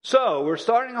So we're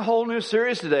starting a whole new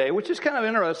series today, which is kind of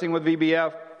interesting with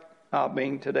VBF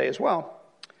being today as well,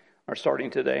 or starting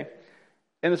today.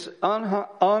 And it's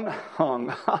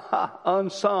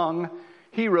unsung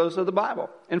heroes of the Bible.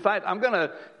 In fact, I'm going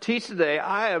to teach today.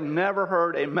 I have never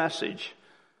heard a message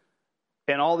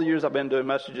in all the years I've been doing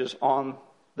messages on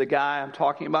the guy I'm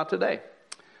talking about today.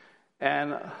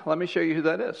 And let me show you who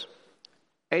that is.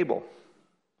 Abel.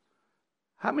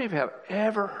 How many of you have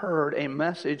ever heard a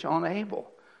message on Abel?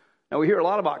 Now, we hear a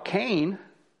lot about Cain,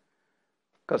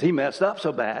 because he messed up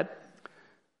so bad,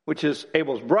 which is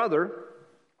Abel's brother.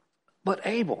 But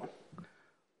Abel,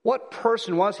 what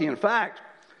person was he? In fact,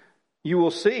 you will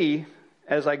see,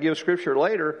 as I give scripture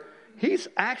later, he's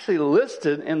actually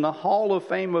listed in the Hall of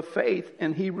Fame of Faith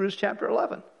in Hebrews chapter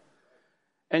 11.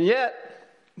 And yet,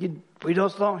 we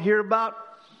just don't hear about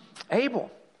Abel.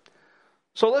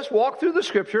 So let's walk through the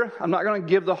scripture. I'm not going to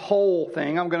give the whole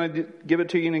thing. I'm going to give it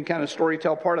to you and kind of story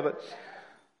tell part of it.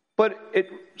 But it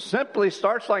simply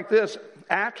starts like this.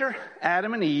 After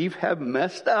Adam and Eve have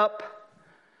messed up,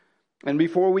 and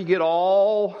before we get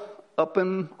all up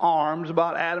in arms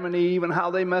about Adam and Eve and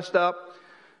how they messed up,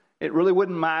 it really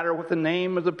wouldn't matter what the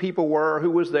name of the people were, who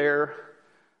was there.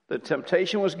 The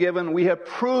temptation was given. We have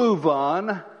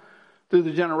proven through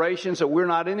the generations that we're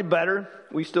not any better.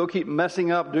 We still keep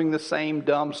messing up, doing the same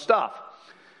dumb stuff.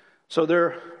 So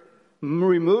they're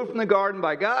removed from the garden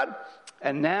by God,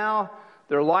 and now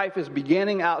their life is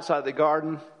beginning outside the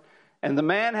garden. And the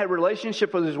man had a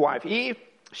relationship with his wife Eve.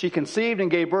 She conceived and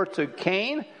gave birth to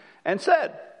Cain and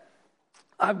said,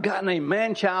 I've gotten a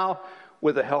man-child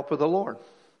with the help of the Lord.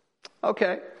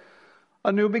 Okay,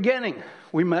 a new beginning.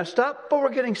 We messed up, but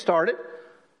we're getting started.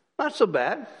 Not so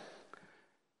bad.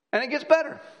 And it gets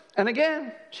better. And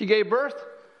again, she gave birth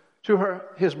to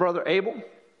his brother Abel.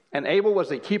 And Abel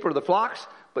was a keeper of the flocks,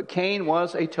 but Cain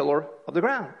was a tiller of the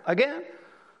ground. Again,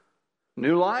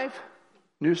 new life,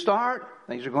 new start.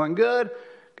 Things are going good.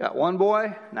 Got one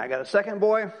boy, now I got a second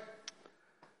boy.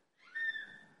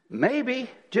 Maybe,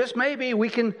 just maybe, we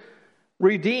can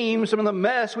redeem some of the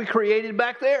mess we created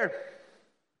back there.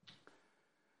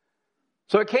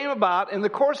 So it came about in the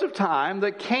course of time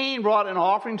that Cain brought an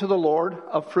offering to the Lord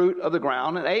of fruit of the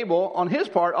ground, and Abel, on his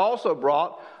part, also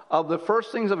brought of the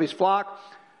firstlings of his flock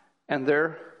and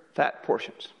their fat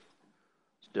portions.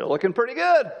 Still looking pretty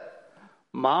good.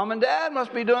 Mom and Dad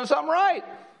must be doing something right.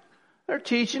 They're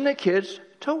teaching the kids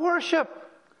to worship.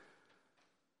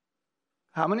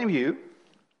 How many of you,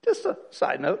 just a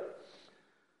side note,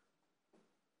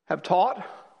 have taught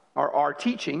or are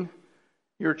teaching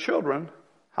your children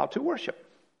how to worship?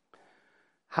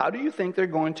 How do you think they're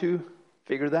going to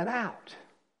figure that out?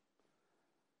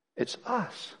 It's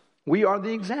us. We are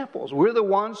the examples. We're the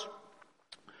ones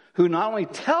who not only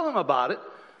tell them about it,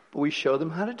 but we show them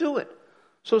how to do it.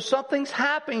 So something's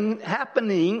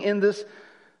happening in this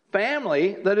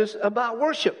family that is about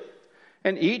worship.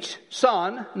 And each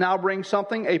son now brings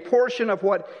something, a portion of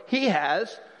what he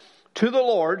has, to the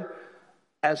Lord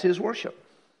as his worship.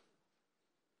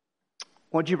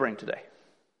 What'd you bring today?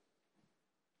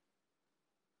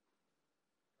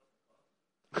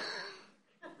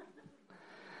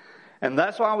 And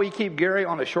that's why we keep Gary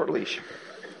on a short leash.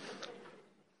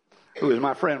 Who is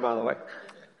my friend, by the way.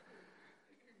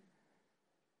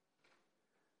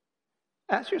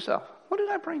 Ask yourself, what did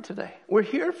I bring today? We're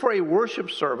here for a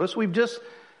worship service. We've just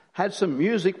had some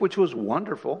music, which was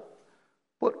wonderful.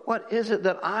 But what is it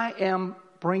that I am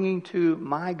bringing to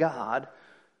my God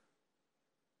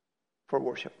for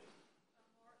worship?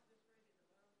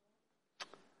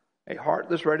 A heart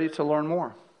that's ready to learn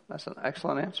more. That's an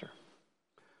excellent answer.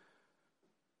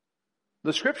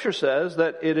 The scripture says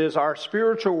that it is our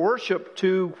spiritual worship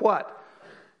to what?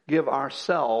 Give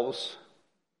ourselves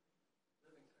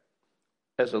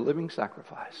as a living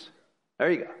sacrifice. There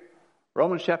you go.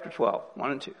 Romans chapter 12,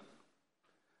 1 and 2.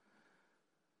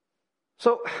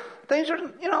 So things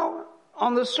are,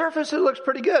 on the surface it looks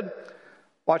pretty good.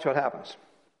 Watch what happens.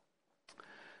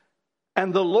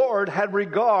 And the Lord had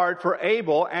regard for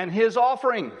Abel and his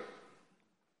offering.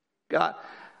 God.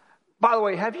 By the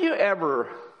way, have you ever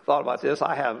thought about this?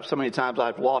 I have so many times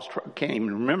I've can't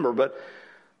even remember, but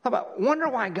wonder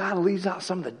why God leaves out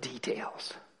some of the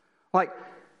details. Like,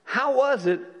 how was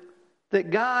it that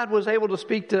God was able to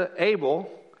speak to Abel?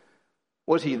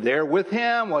 Was he there with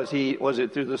him? Was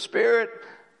it through the Spirit?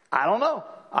 I don't know.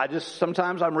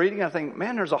 Sometimes I'm reading, I think,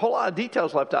 man, there's a whole lot of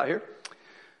details left out here.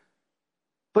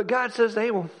 But God says to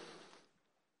Abel,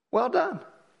 well done.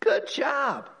 Good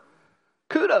job.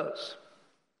 Kudos.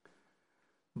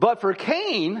 But for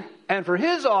Cain and for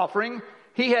his offering,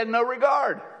 he had no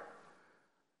regard.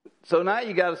 So now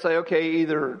you got to say, okay,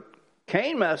 either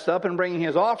Cain messed up in bringing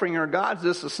his offering, or God's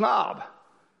just a snob.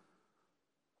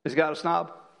 Is God a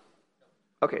snob?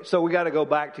 Okay, so we got to go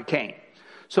back to Cain.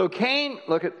 So Cain,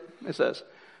 look at, it says,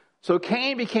 so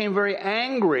Cain became very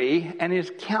angry and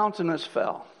his countenance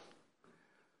fell.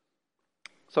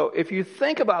 So if you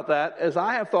think about that, as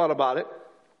I have thought about it,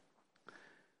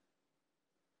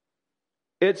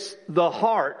 it's the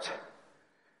heart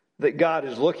that God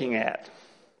is looking at,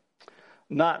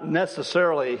 not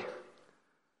necessarily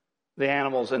the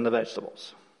animals and the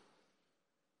vegetables.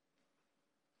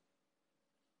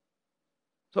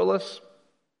 So let's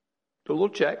do a little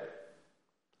check.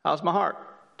 How's my heart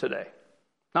today?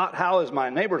 Not how is my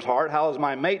neighbor's heart, how is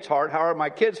my mate's heart, how are my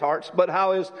kids' hearts, but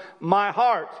how is my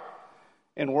heart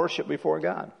in worship before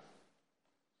God?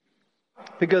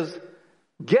 Because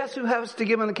guess who has to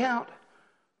give an account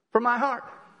for my heart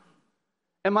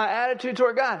and my attitude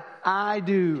toward God? I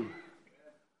do.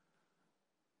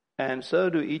 And so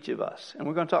do each of us. And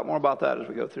we're going to talk more about that as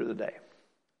we go through the day.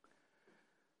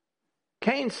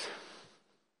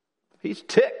 He's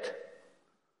ticked.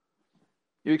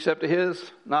 You accepted his,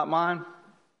 not mine.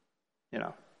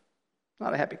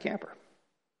 Not a happy camper.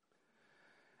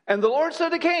 And the Lord said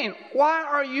to Cain, why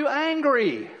are you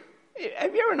angry?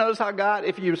 Have you ever noticed how God,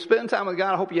 if you spend time with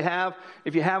God, I hope you have.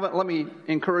 If you haven't, let me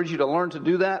encourage you to learn to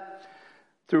do that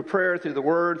through prayer, through the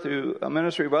word, through a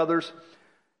ministry of others.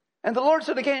 And the Lord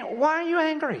said to Cain, why are you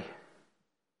angry?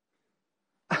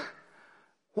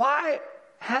 Why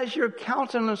has your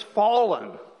countenance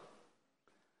fallen?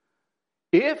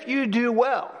 If you do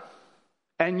well,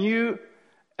 if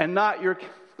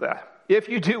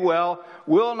you do well,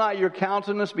 will not your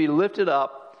countenance be lifted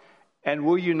up, and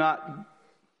will you not,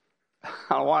 I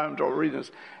don't know why I'm reading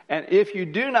this, and if you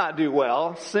do not do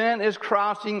well, sin is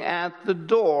crouching at the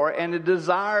door, and it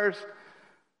desires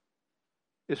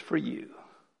is for you,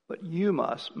 but you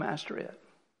must master it.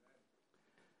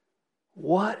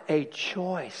 What a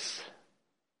choice.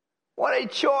 What a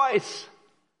choice.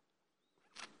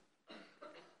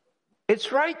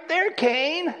 It's right there,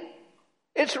 Cain.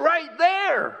 It's right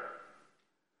there.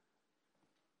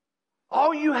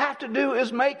 All you have to do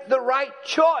is make the right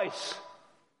choice.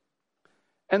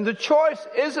 And the choice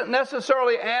isn't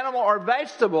necessarily animal or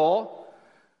vegetable.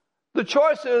 The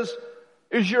choice is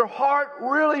your heart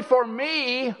really for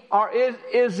me, or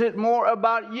is it more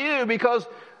about you? Because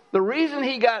the reason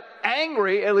he got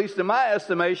angry, at least in my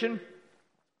estimation,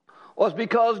 was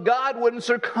because God wouldn't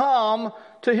succumb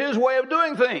to his way of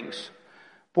doing things.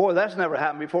 Boy, that's never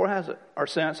happened before, has it? Or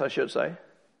since, I should say.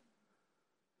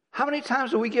 How many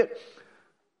times do we get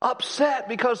upset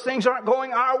because things aren't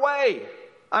going our way?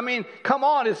 I mean, come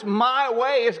on, it's my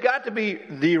way. It's got to be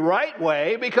the right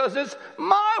way because it's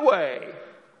my way.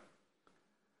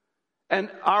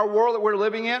 And our world that we're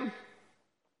living in,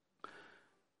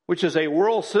 which is a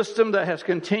world system that has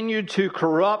continued to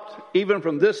corrupt even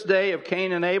from this day of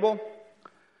Cain and Abel,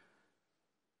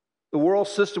 the world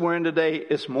system we're in today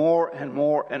is more and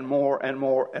more and more and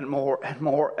more and more and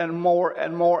more and more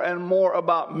and more and more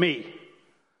about me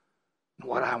and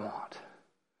what I want.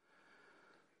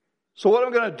 So what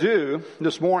I'm going to do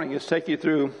this morning is take you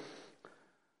through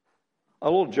a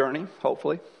little journey,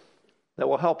 hopefully, that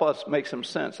will help us make some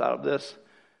sense out of this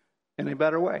in a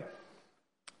better way.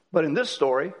 But in this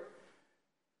story,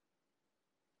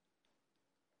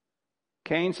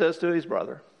 Cain says to his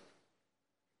brother,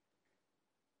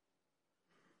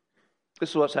 this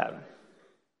is what's happening.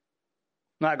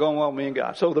 Not going well with me and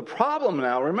God. So the problem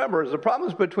now, remember, is the problem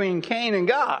is between Cain and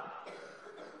God.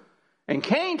 And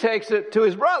Cain takes it to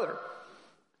his brother.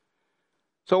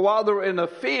 So while they were in the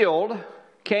field,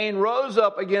 Cain rose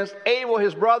up against Abel,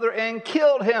 his brother, and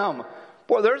killed him.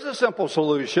 Boy, there's a simple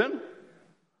solution.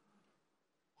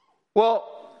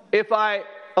 Well, if I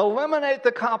eliminate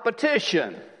the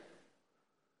competition,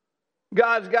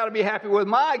 God's got to be happy with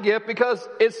my gift because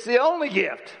it's the only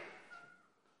gift.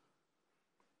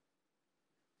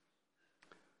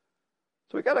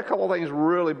 So we got a couple of things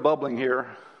really bubbling here.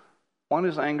 One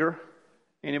is anger.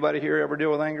 Anybody here ever deal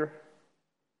with anger?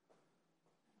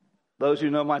 Those who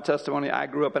know my testimony, I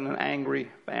grew up in an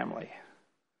angry family.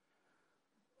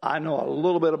 I know a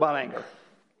little bit about anger.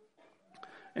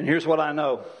 And here's what I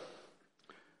know.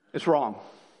 It's wrong.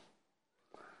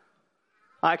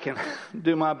 I can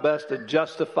do my best to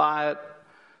justify it.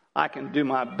 I can do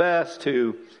my best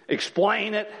to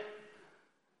explain it.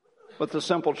 But the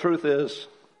simple truth is,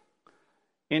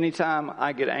 anytime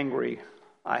I get angry,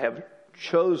 I have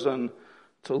chosen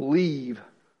to leave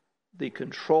the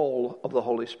control of the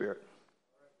Holy Spirit.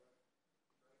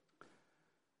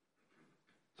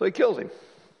 So he kills him.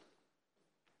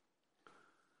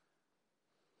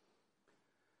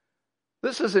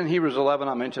 This is in Hebrews 11.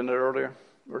 I mentioned it earlier.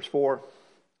 Verse 4.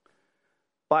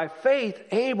 By faith,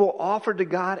 Abel offered to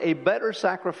God a better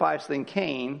sacrifice than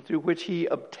Cain, through which he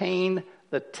obtained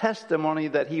the testimony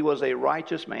that he was a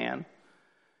righteous man,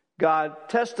 God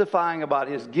testifying about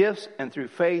his gifts, and through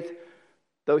faith,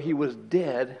 though he was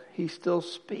dead, he still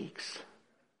speaks.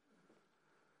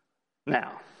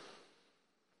 Now,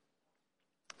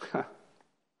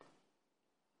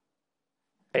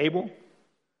 Abel,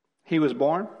 he was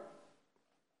born.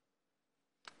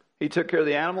 He took care of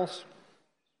the animals.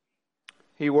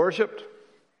 He worshiped.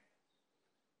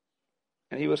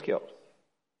 And he was killed.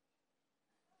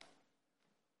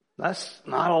 That's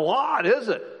not a lot, is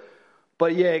it?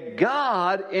 But yet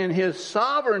God, in his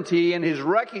sovereignty and his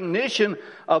recognition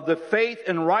of the faith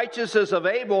and righteousness of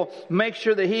Abel, makes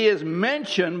sure that he is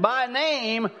mentioned by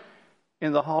name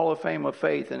in the Hall of Fame of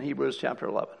Faith in Hebrews chapter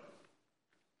 11.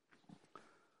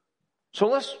 So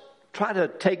let's try to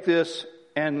take this,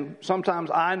 and sometimes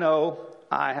I know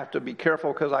I have to be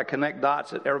careful because I connect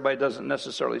dots that everybody doesn't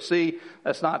necessarily see.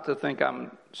 That's not to think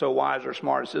I'm so wise or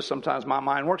smart. It's just sometimes my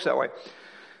mind works that way.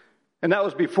 And that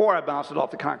was before I bounced it off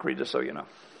the concrete, just so you know.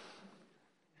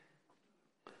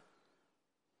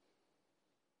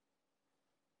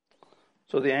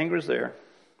 So the anger is there,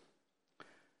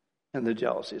 and the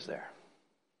jealousy is there.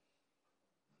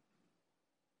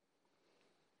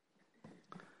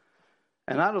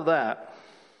 And out of that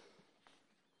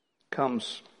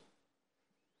comes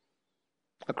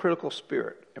a critical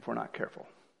spirit if we're not careful.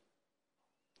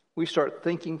 We start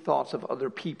thinking thoughts of other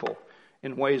people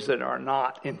in ways that are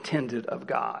not intended of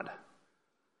God.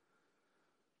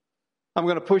 I'm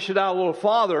going to push it out a little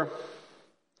farther.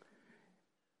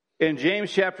 In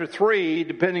James chapter 3,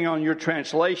 depending on your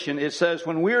translation, it says,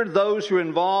 when we're those who are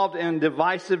involved in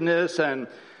divisiveness and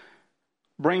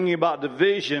bringing about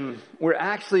division, we're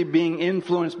actually being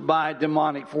influenced by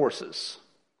demonic forces.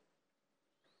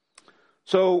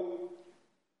 So,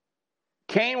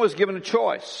 Cain was given a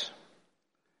choice.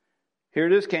 Here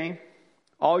it is, Cain.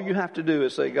 All you have to do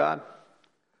is say, God,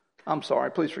 I'm sorry,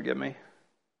 please forgive me.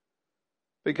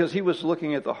 Because he was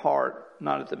looking at the heart,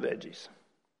 not at the veggies.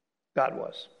 God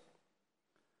was.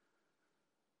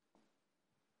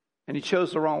 And he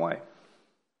chose the wrong way.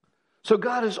 So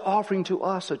God is offering to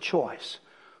us a choice.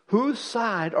 Whose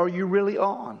side are you really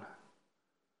on?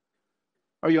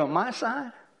 Are you on my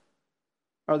side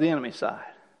or the enemy's side?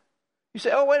 You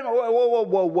say, oh, wait a minute,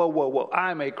 whoa.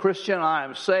 I'm a Christian, I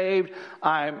am saved,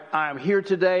 I'm here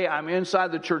today, I'm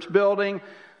inside the church building.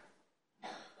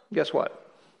 Guess what?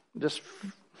 Just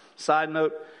side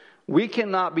note, we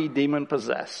cannot be demon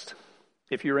possessed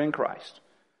if you're in Christ.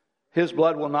 His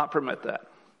blood will not permit that.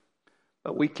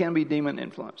 But we can be demon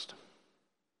influenced.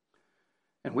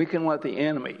 And we can let the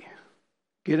enemy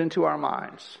get into our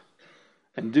minds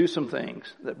and do some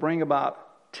things that bring about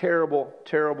terrible,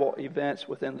 terrible events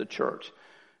within the church.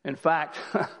 In fact,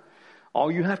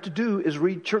 all you have to do is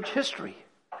read church history.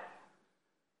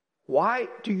 Why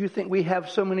do you think we have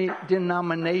so many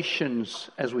denominations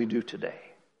as we do today?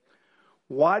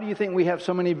 Why do you think we have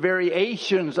so many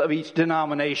variations of each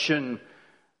denomination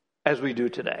as we do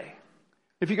today?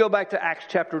 If you go back to Acts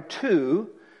chapter 2,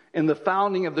 in the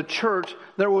founding of the church,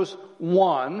 there was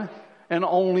one, and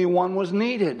only one was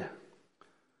needed.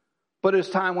 But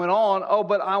as time went on,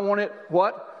 but I want it,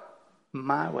 what?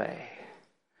 My way.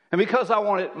 And because I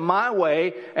want it my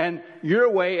way, and your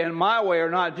way and my way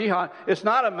are not jihad, it's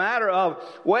not a matter of,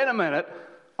 wait a minute,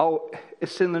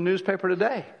 it's in the newspaper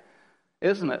today,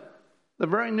 isn't it? The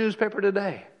very newspaper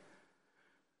today.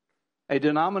 A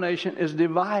denomination is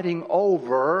dividing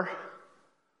over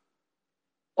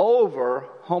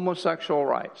homosexual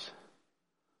rights.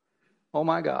 Oh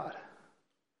my God.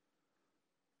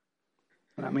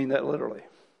 And I mean that literally.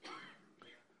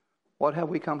 What have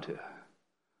we come to?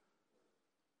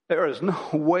 There is no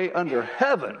way under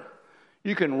heaven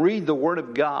you can read the Word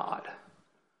of God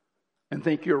and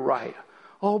think you're right.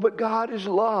 Oh, but God is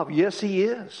love. Yes, He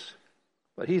is.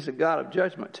 But He's a God of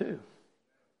judgment too.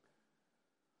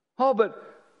 Oh,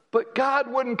 but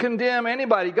God wouldn't condemn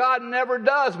anybody. God never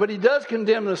does, but He does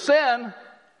condemn the sin,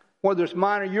 whether it's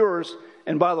mine or yours.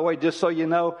 And by the way, just so you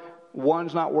know,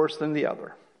 one's not worse than the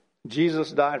other.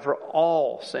 Jesus died for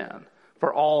all sin,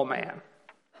 for all man.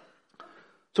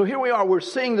 So here we are. We're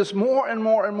seeing this more and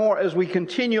more and more as we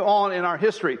continue on in our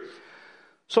history.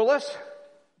 So let's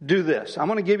do this. I'm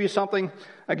going to give you something.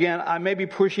 Again, I may be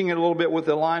pushing it a little bit with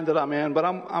the line that I'm in, but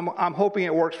I'm hoping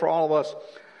it works for all of us.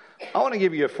 I want to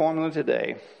give you a formula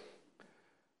today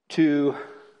to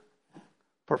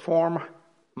perform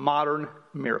modern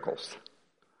miracles.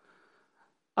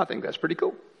 I think that's pretty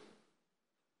cool.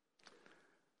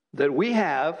 That we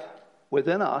have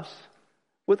within us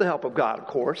with the help of God, of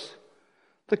course,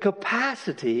 the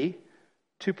capacity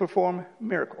to perform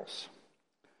miracles.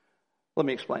 Let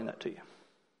me explain that to you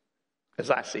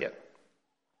as I see it.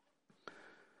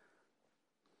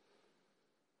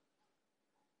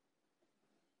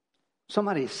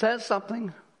 Somebody says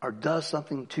something or does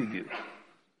something to you.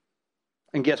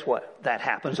 And guess what? That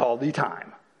happens all the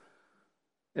time.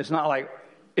 It's not like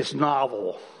it's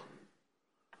novel.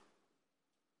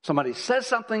 Somebody says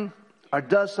something or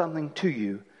does something to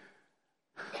you.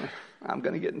 I'm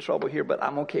going to get in trouble here, but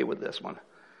I'm okay with this one.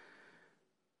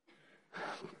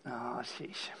 Oh,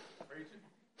 sheesh.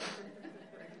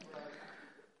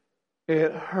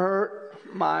 It hurt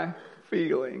my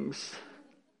feelings.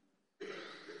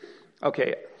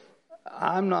 Okay,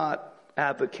 I'm not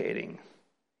advocating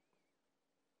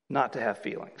not to have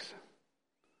feelings.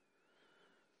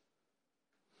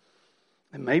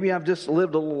 And maybe I've just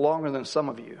lived a little longer than some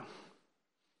of you.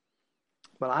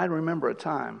 But I remember a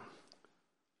time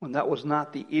when that was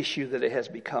not the issue that it has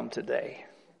become today.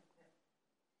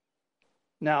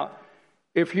 Now,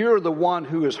 if you're the one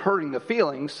who is hurting the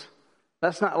feelings,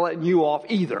 that's not letting you off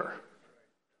either.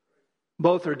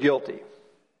 Both are guilty.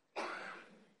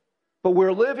 But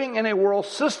we're living in a world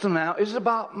system now. It's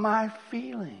about my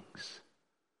feelings.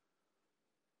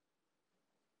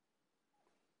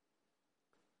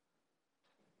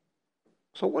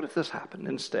 So what if this happened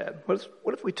instead? What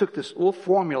if we took this little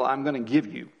formula I'm going to give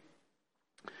you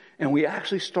and we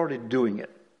actually started doing it?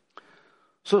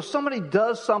 So if somebody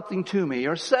does something to me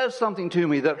or says something to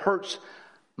me that hurts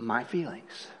my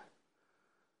feelings,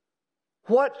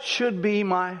 what should be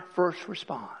my first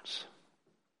response?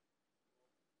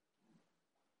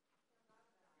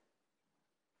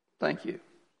 Thank you.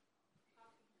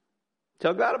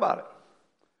 Tell God about it.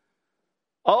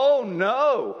 Oh,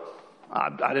 no. I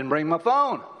didn't bring my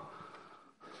phone.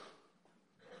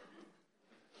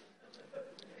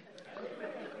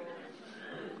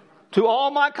 To all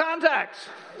my contacts.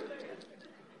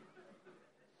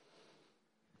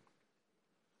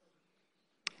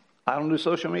 I don't do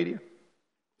social media.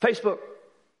 Facebook.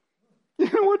 You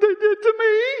know what they did to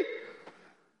me?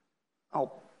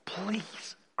 Oh,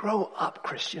 please. Grow up,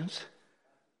 Christians.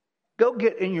 Go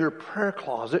get in your prayer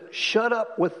closet, shut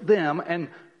up with them, and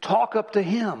talk up to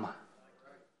Him.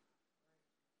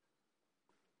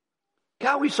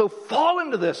 God, we so fall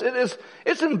into this.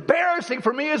 It's embarrassing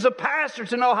for me as a pastor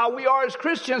to know how we are as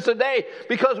Christians today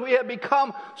because we have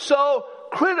become so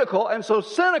critical and so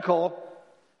cynical.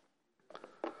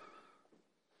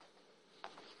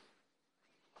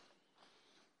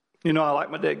 You know, I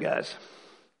like my dead guys.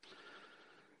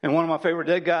 And one of my favorite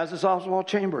dead guys is Oswald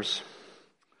Chambers.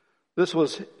 This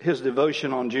was his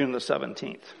devotion on June the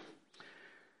 17th.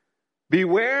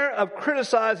 Beware of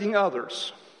criticizing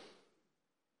others.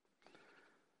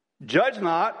 Judge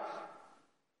not,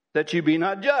 that you be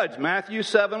not judged. Matthew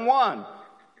 7:1.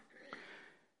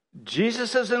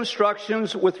 Jesus'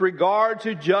 instructions with regard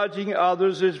to judging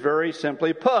others is very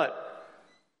simply put.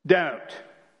 Don't.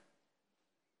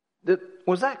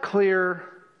 Was that clear?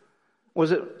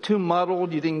 Was it too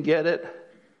muddled? You didn't get it?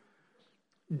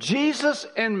 Jesus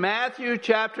in Matthew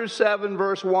chapter 7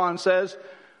 verse 1 says,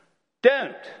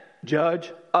 don't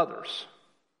judge others.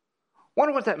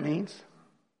 Wonder what that means?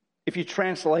 If you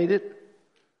translate it,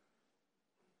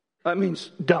 that means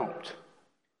don't.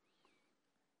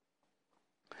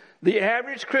 The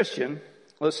average Christian,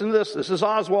 listen to this is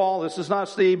Oswald, this is not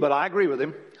Steve, but I agree with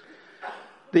him.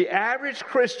 The average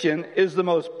Christian is the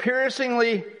most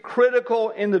piercingly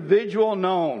critical individual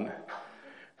known.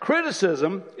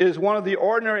 Criticism is one of the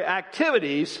ordinary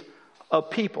activities of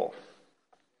people.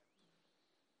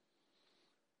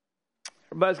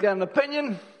 Everybody's got an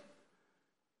opinion.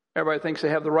 Everybody thinks they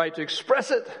have the right to express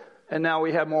it. And now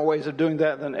we have more ways of doing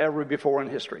that than ever before in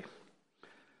history.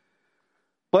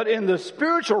 But in the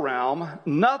spiritual realm,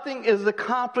 nothing is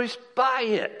accomplished by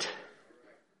it.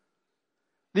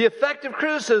 The effect of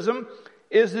criticism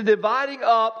is the dividing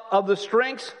up of the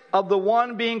strengths of the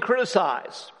one being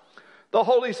criticized. The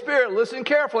Holy Spirit, listen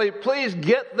carefully, please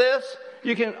get this.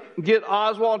 You can get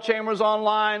Oswald Chambers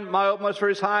online, My Utmost for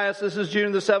His Highest. This is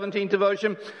June the 17th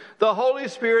devotion. The Holy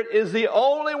Spirit is the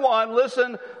only one,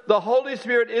 listen, the Holy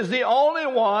Spirit is the only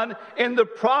one in the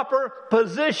proper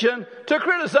position to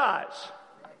criticize.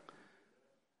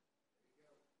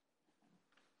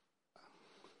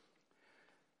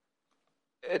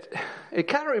 It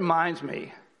kind of reminds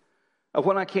me of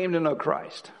when I came to know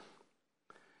Christ.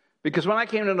 Because when I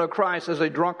came to know Christ as a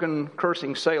drunken,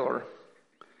 cursing sailor,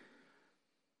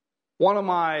 one of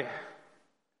my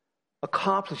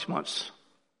accomplishments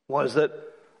was that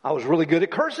I was really good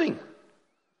at cursing.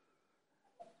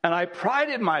 And I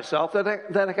prided myself that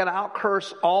I could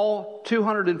outcurse all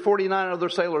 249 other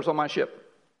sailors on my ship.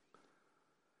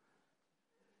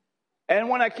 And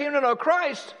when I came to know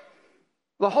Christ,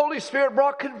 the Holy Spirit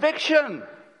brought conviction.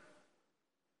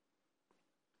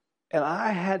 And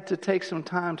I had to take some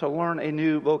time to learn a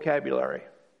new vocabulary.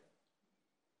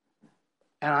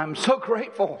 And I'm so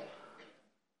grateful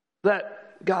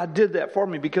that God did that for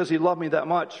me because He loved me that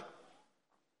much.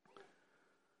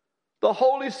 The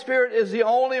Holy Spirit is the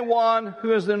only one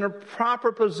who is in a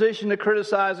proper position to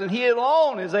criticize, and He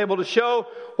alone is able to show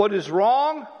what is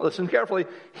wrong. Listen carefully.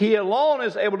 He alone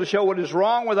is able to show what is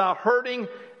wrong without hurting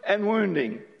and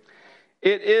wounding.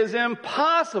 It is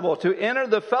impossible to enter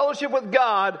the fellowship with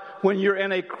God when you're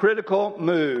in a critical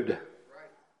mood.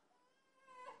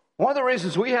 One of the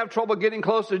reasons we have trouble getting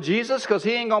close to Jesus is because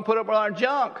He ain't going to put up with our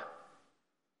junk.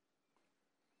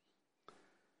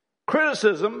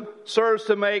 Criticism serves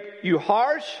to make you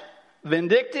harsh,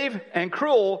 vindictive, and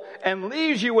cruel, and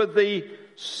leaves you with the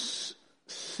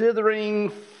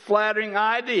slithering, flattering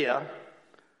idea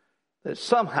that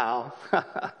somehow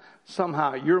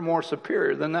you're more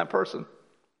superior than that person.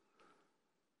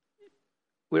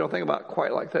 We don't think about it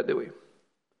quite like that, do we?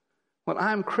 When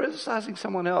I'm criticizing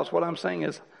someone else, what I'm saying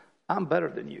is, I'm better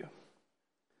than you.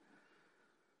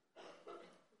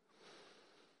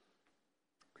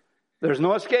 There's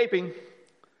no escaping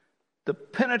the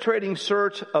penetrating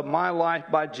search of my life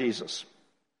by Jesus.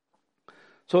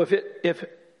 So if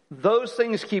those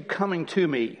things keep coming to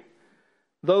me,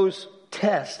 those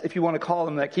tests, if you want to call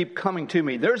them that, keep coming to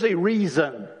me, there's a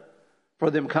reason for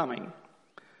them coming.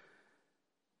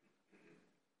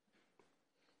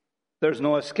 There's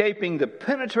no escaping the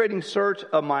penetrating search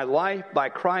of my life by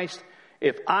Christ.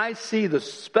 If I see the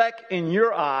speck in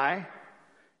your eye,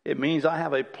 it means I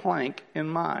have a plank in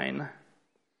mine.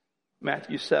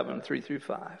 Matthew 7,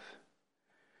 3-5.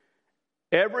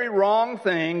 Every wrong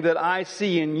thing that I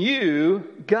see in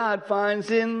you, God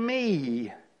finds in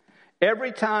me.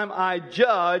 Every time I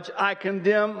judge, I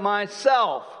condemn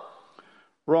myself.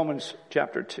 Romans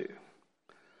chapter 2.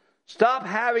 Stop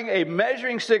having a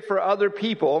measuring stick for other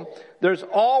people. There's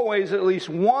always at least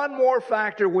one more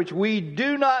factor which we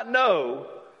do not know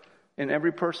in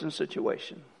every person's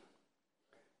situation.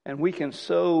 And we can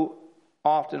so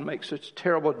often make such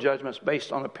terrible judgments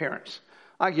based on appearance.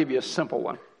 I'll give you a simple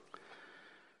one.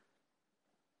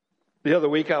 The other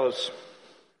week I was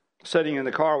sitting in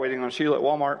the car waiting on Sheila at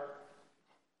Walmart.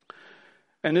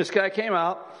 And this guy came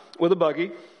out with a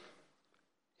buggy.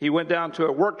 He went down to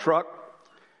a work truck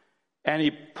and he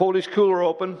pulled his cooler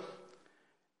open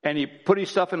and he put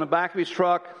his stuff in the back of his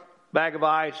truck, bag of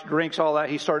ice, drinks, all that.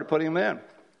 He started putting them in.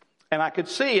 And I couldn't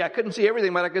see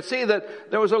everything, but I could see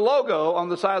that there was a logo on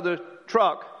the side of the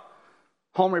truck,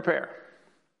 home repair.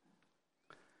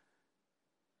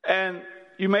 And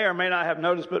you may or may not have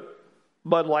noticed, but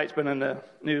Bud Light's been in the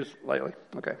news lately.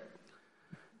 Okay.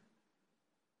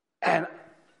 And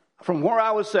from where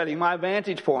I was sitting, my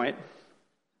vantage point,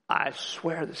 I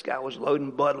swear this guy was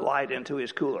loading Bud Light into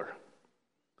his cooler.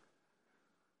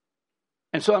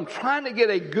 And so I'm trying to get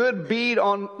a good bead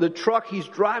on the truck he's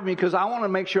driving because I want to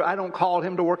make sure I don't call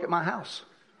him to work at my house.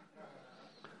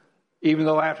 Even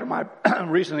though after my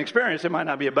recent experience, it might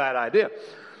not be a bad idea.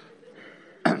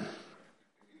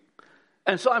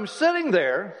 And so I'm sitting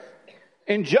there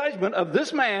in judgment of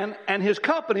this man and his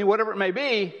company, whatever it may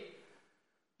be,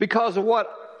 because of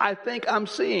what I think I'm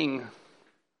seeing.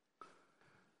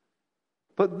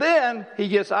 But then he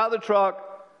gets out of the truck.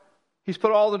 He's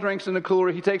put all the drinks in the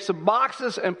cooler. He takes the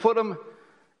boxes and put them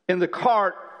in the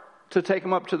cart to take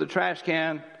them up to the trash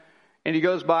can. And he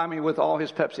goes by me with all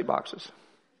his Pepsi boxes.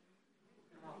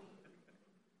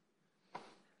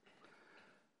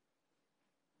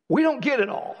 We don't get it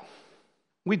all.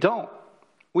 We don't.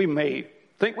 We may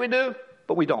think we do,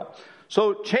 but we don't.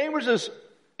 So Chambers is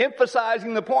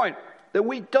emphasizing the point that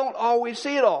we don't always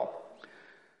see it all.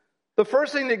 The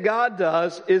first thing that God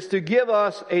does is to give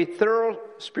us a thorough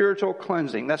spiritual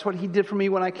cleansing. That's what He did for me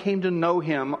when I came to know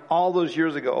Him all those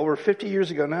years ago, over 50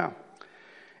 years ago now.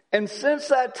 And since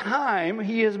that time,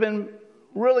 He has been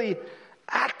really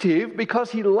active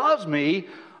because He loves me,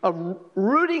 of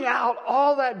rooting out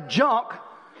all that junk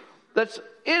that's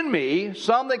in me,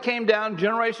 some that came down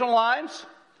generational lines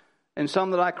and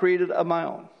some that I created of my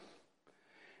own.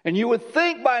 And you would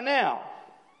think by now,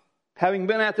 having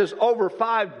been at this over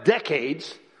 5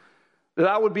 decades, that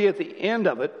I would be at the end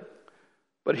of it.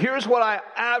 But here's what I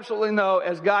absolutely know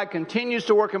as God continues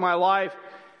to work in my life.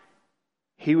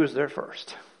 He was there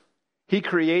first. He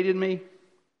created me.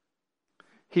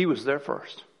 He was there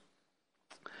first.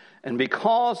 And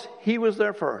because He was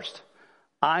there first,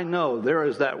 I know there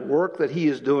is that work that he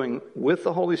is doing with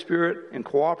the Holy Spirit, in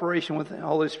cooperation with the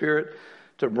Holy Spirit,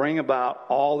 to bring about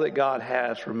all that God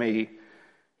has for me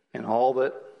and all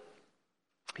that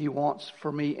he wants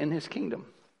for me in his kingdom.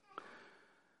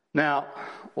 Now,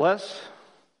 let's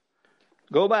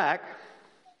go back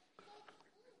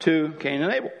to Cain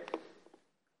and Abel.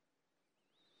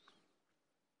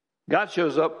 God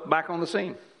shows up back on the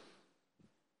scene.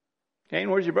 Cain,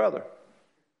 where's your brother?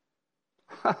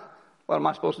 What am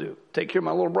I supposed to do? Take care of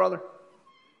my little brother?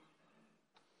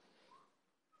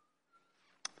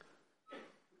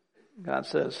 God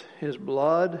says, his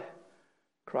blood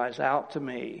cries out to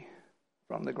me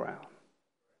from the ground.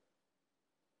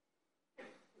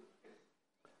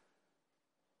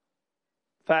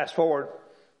 Fast forward.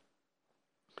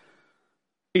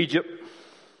 Egypt.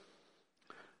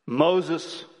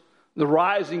 Moses, the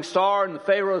rising star in the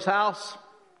Pharaoh's house.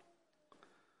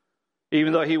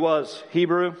 Even though he was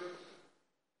Hebrew.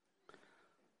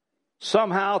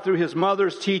 Somehow through his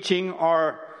mother's teaching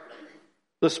or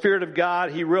the Spirit of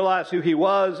God, he realized who he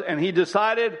was and he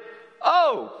decided,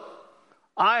 oh,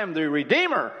 I am the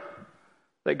Redeemer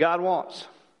that God wants.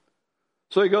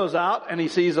 So he goes out and he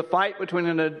sees a fight between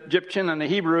an Egyptian and a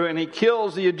Hebrew and he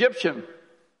kills the Egyptian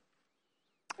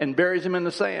and buries him in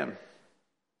the sand.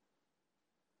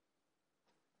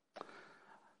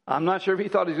 I'm not sure if he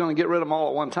thought he was going to get rid of them all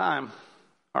at one time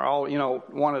or all,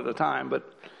 one at a time, but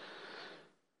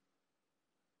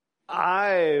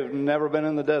I've never been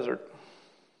in the desert,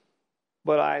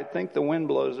 but I think the wind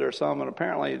blows there some, and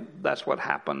apparently that's what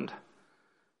happened,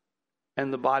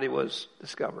 and the body was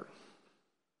discovered.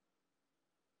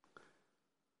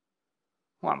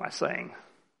 Why am I saying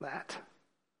that?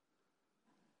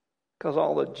 Because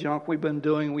all the junk we've been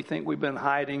doing, we think we've been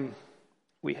hiding,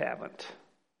 we haven't.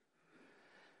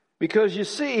 Because you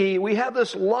see, we have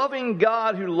this loving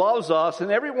God who loves us,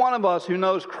 and every one of us who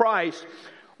knows Christ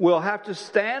will have to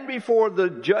stand before the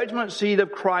judgment seat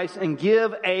of Christ and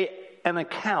give an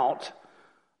account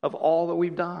of all that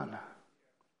we've done.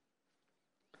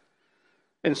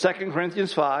 In 2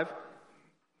 Corinthians 5,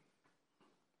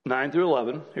 9 through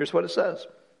 11, here's what it says.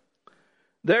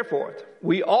 Therefore,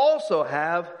 we also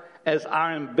have as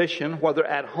our ambition, whether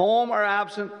at home or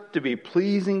absent, to be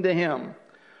pleasing to him.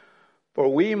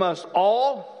 For we must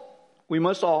all,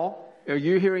 are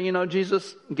you hearing,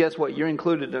 Jesus? Guess what? You're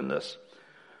included in this.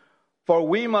 For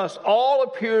we must all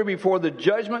appear before the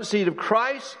judgment seat of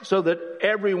Christ, so that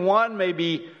everyone may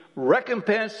be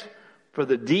recompensed for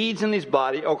the deeds in his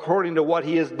body according to what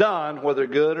he has done, whether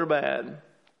good or bad.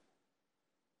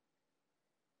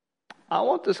 I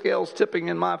want the scales tipping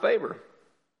in my favor.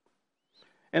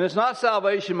 And it's not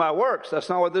salvation by works. That's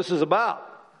not what this is about.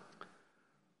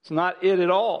 It's not it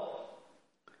at all.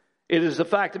 It is the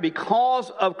fact that because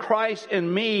of Christ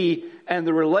and me and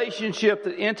the relationship,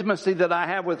 the intimacy that I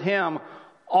have with him,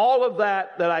 all of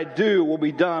that I do will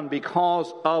be done because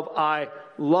of I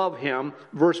love him.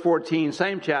 Verse 14,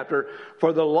 same chapter.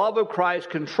 For the love of Christ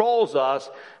controls us,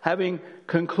 having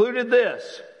concluded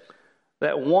this,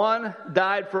 that one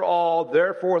died for all,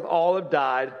 therefore all have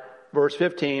died. Verse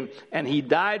 15, and he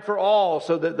died for all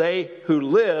so that they who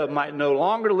live might no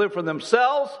longer live for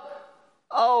themselves.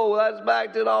 Oh, that's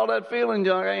back to all that feeling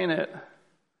junk, ain't it?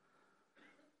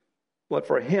 But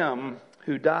for him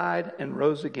who died and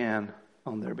rose again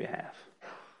on their behalf.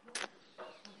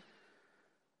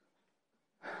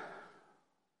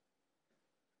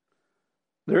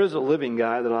 There is a living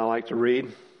guy that I like to read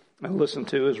and listen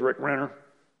to, is Rick Renner.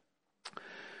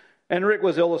 And Rick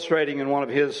was illustrating in one of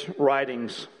his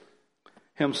writings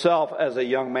himself as a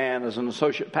young man, as an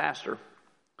associate pastor.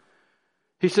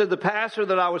 He said, the pastor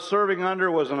that I was serving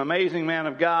under was an amazing man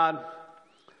of God.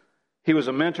 He was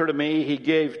a mentor to me. He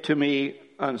gave to me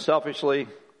unselfishly.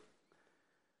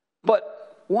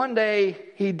 But one day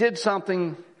he did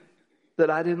something that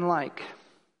I didn't like.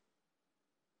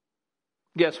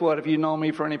 Guess what? If you know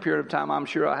me for any period of time, I'm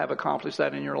sure I have accomplished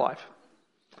that in your life.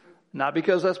 Not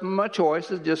because that's my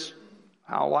choice. It's just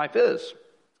how life is.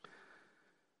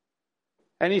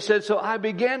 And he said, so I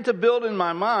began to build in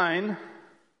my mind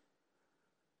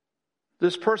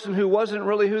this person who wasn't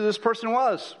really who this person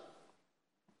was.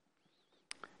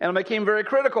 And I became very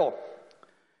critical.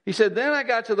 He said, then I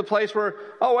got to the place where,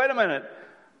 oh, wait a minute.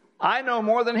 I know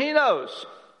more than he knows.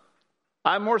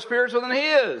 I'm more spiritual than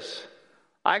he is.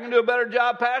 I can do a better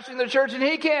job pastoring the church than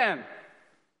he can.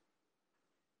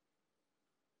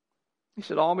 He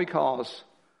said, all because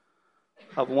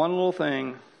of one little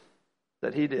thing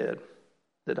that he did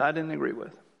that I didn't agree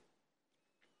with.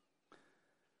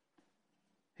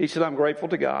 He said, I'm grateful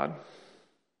to God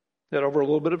that over a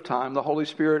little bit of time, the Holy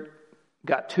Spirit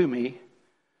got to me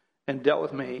and dealt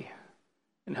with me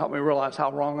and helped me realize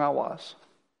how wrong I was.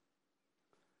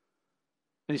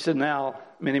 And he said, now,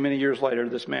 many, many years later,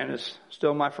 this man is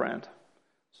still my friend,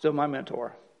 still my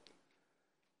mentor,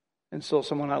 and still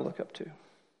someone I look up to.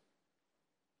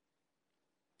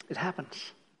 It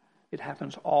happens. It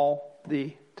happens all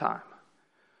the time.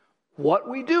 What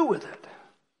we do with it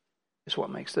is what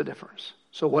makes the difference.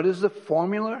 So what is the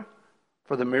formula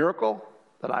for the miracle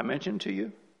that I mentioned to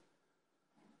you?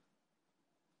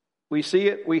 We see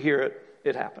it, we hear it,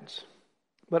 it happens.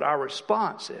 But our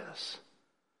response is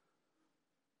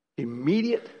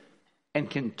immediate and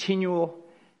continual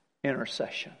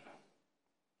intercession.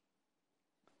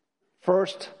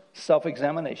 First,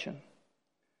 self-examination.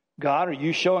 God, are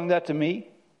you showing that to me?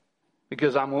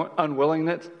 Because I'm unwilling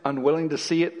to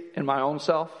see it in my own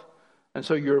self. And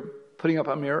so you're putting up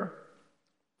a mirror.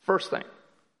 First thing.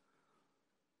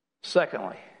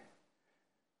 Secondly,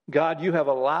 God, you have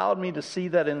allowed me to see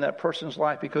that in that person's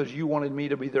life because you wanted me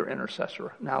to be their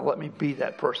intercessor. Now let me be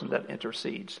that person that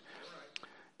intercedes.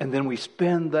 And then we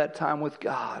spend that time with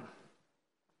God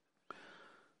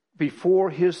before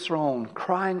his throne,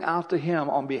 crying out to him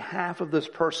on behalf of this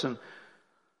person,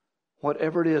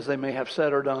 whatever it is they may have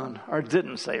said or done or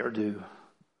didn't say or do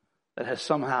that has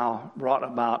somehow brought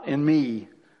about in me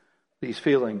these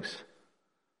feelings.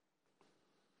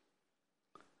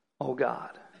 Oh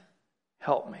God,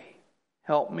 help me,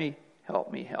 help me,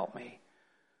 help me, help me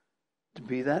to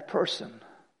be that person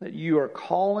that you are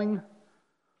calling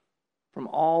from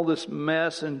all this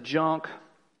mess and junk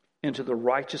into the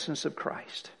righteousness of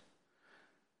Christ.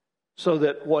 So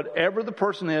that whatever the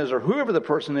person is or whoever the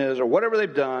person is or whatever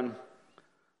they've done,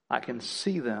 I can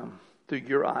see them through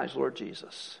your eyes, Lord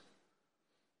Jesus.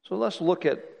 So let's look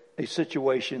at a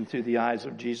situation through the eyes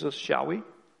of Jesus, shall we?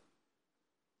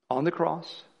 On the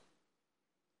cross,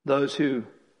 those who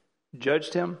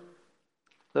judged him,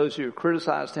 those who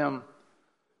criticized him,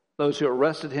 those who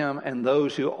arrested him, and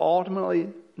those who ultimately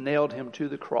nailed him to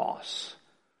the cross.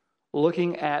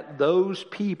 Looking at those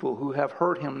people who have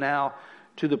hurt him now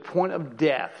to the point of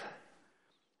death.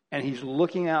 And he's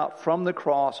looking out from the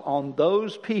cross on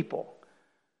those people.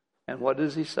 And what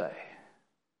does he say?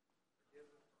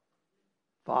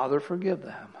 Father, forgive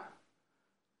them.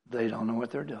 They don't know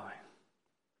what they're doing.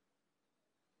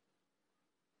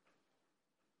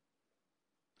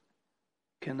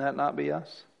 Can that not be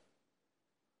us?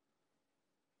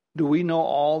 Do we know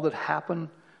all that happened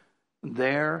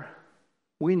there?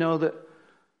 We know that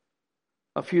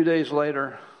a few days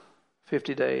later,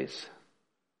 50 days,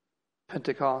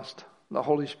 Pentecost, the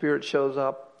Holy Spirit shows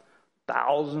up.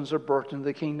 Thousands are birthed into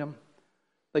the kingdom.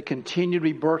 They continue to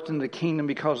be birthed into the kingdom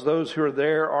because those who are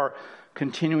there are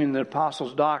continuing the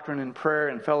apostles' doctrine and prayer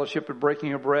and fellowship and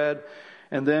breaking of bread.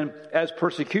 And then as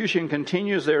persecution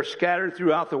continues, they're scattered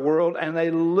throughout the world, and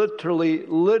they literally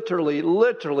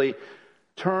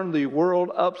turn the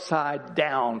world upside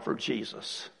down for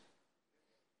Jesus.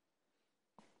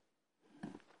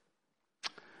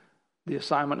 The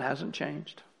assignment hasn't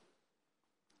changed.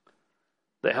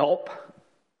 The help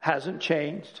hasn't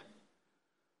changed.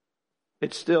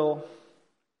 It's still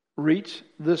reach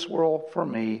this world for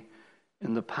me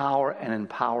in the power and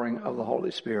empowering of the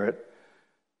Holy Spirit.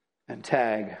 And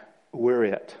tag, we're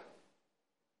it.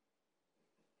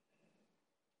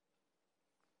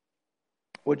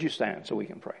 Would you stand so we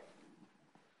can pray?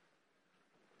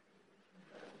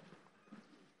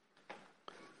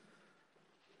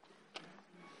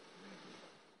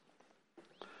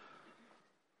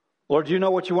 Lord, you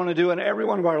know what you want to do in every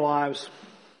one of our lives.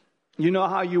 You know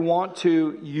how you want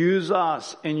to use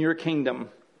us in your kingdom.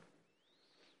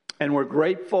 And we're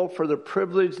grateful for the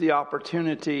privilege, the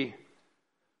opportunity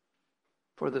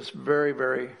for this very,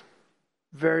 very,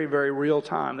 very, very real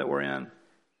time that we're in.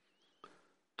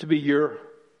 To be your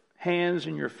hands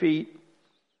and your feet,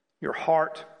 your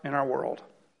heart in our world.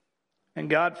 And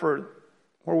God, for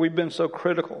where we've been so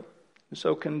critical and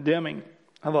so condemning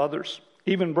of others,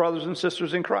 even brothers and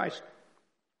sisters in Christ.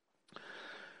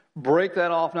 Break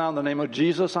that off now in the name of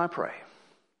Jesus, I pray.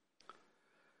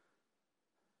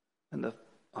 And the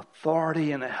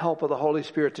authority and the help of the Holy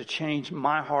Spirit to change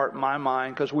my heart, my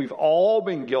mind, because we've all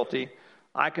been guilty.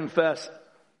 I confess,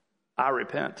 I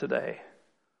repent today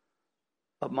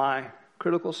of my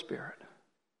critical spirit.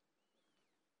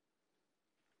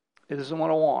 It isn't what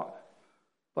I want,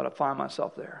 but I find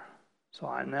myself there. So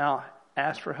I now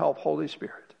ask for help, Holy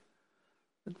Spirit,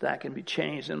 that can be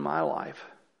changed in my life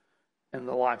and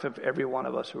the life of every one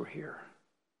of us who are here.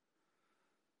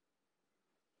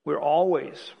 We're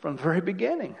always, from the very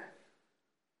beginning,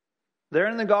 there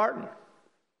in the garden,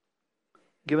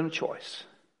 given a choice.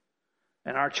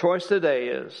 And our choice today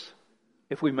is,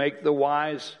 if we make the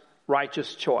wise,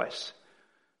 righteous choice,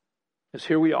 is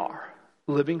here we are,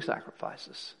 living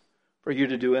sacrifices for you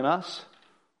to do in us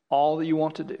all that you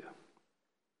want to do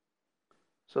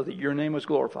so that your name is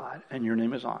glorified and your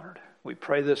name is honored. We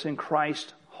pray this in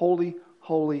Christ's holy,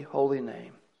 holy, holy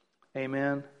name.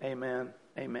 Amen, amen,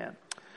 amen.